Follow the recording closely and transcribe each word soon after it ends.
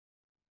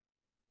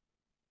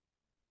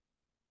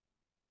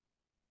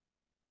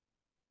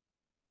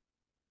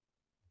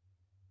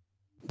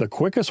The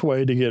quickest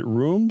way to get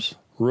rooms,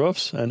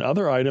 roofs, and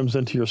other items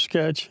into your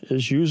sketch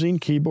is using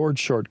keyboard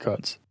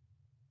shortcuts.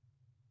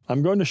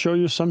 I'm going to show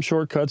you some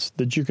shortcuts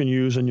that you can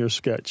use in your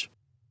sketch.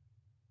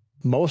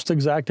 Most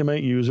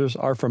Xactimate users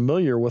are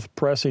familiar with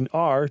pressing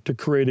R to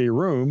create a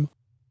room,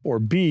 or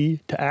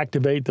B to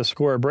activate the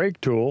square break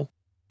tool,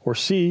 or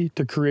C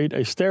to create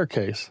a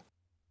staircase.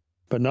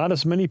 But not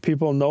as many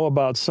people know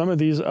about some of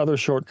these other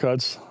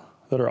shortcuts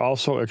that are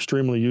also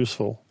extremely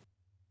useful.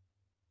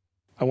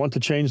 I want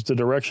to change the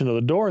direction of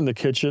the door in the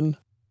kitchen,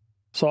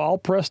 so I'll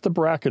press the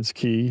brackets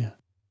key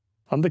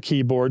on the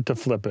keyboard to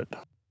flip it.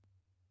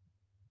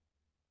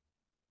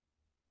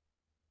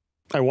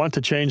 I want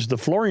to change the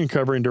flooring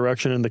covering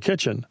direction in the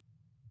kitchen,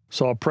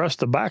 so I'll press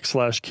the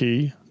backslash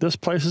key. This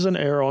places an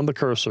arrow on the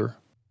cursor.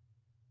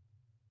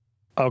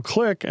 I'll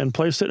click and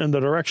place it in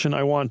the direction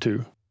I want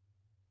to.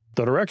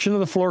 The direction of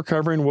the floor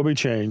covering will be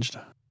changed.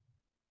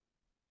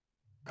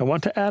 I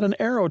want to add an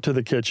arrow to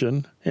the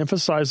kitchen,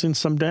 emphasizing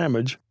some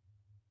damage,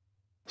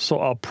 so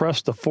I'll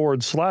press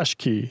the /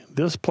 key.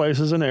 This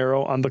places an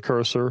arrow on the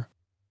cursor.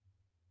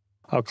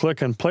 I'll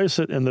click and place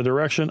it in the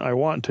direction I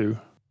want to.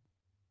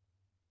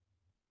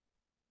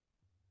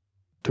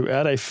 To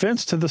add a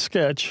fence to the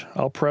sketch,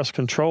 I'll press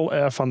Ctrl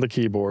F on the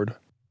keyboard.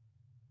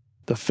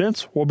 The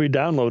fence will be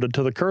downloaded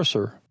to the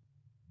cursor.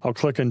 I'll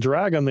click and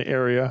drag on the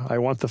area I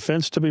want the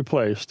fence to be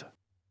placed.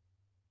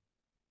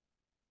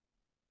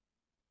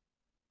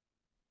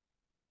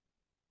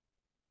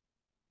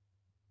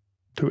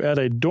 To add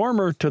a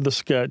dormer to the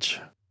sketch,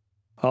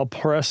 I'll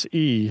press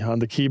E on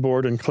the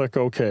keyboard and click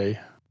OK.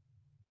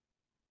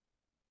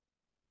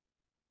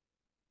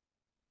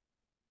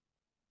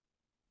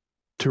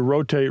 To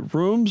rotate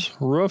rooms,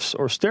 roofs,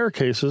 or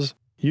staircases,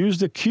 use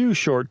the Q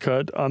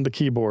shortcut on the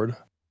keyboard.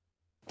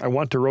 I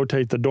want to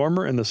rotate the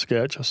dormer in the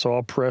sketch, so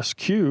I'll press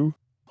Q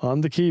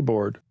on the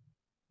keyboard.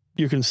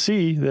 You can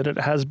see that it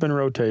has been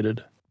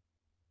rotated.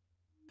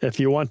 If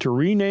you want to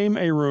rename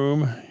a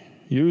room,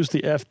 use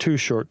the F2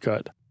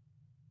 shortcut.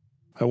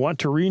 I want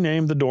to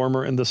rename the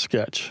dormer in the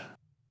sketch,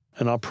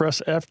 and I'll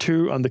press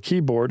F2 on the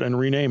keyboard and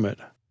rename it.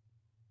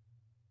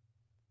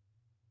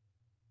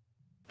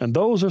 And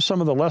those are some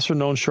of the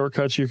lesser-known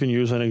shortcuts you can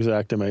use in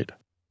Xactimate.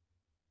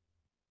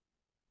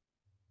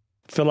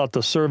 Fill out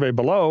the survey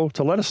below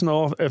to let us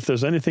know if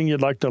there's anything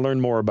you'd like to learn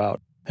more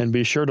about. And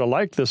be sure to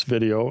like this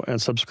video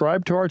and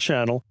subscribe to our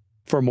channel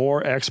for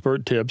more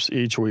Xpert tips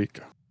each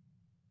week.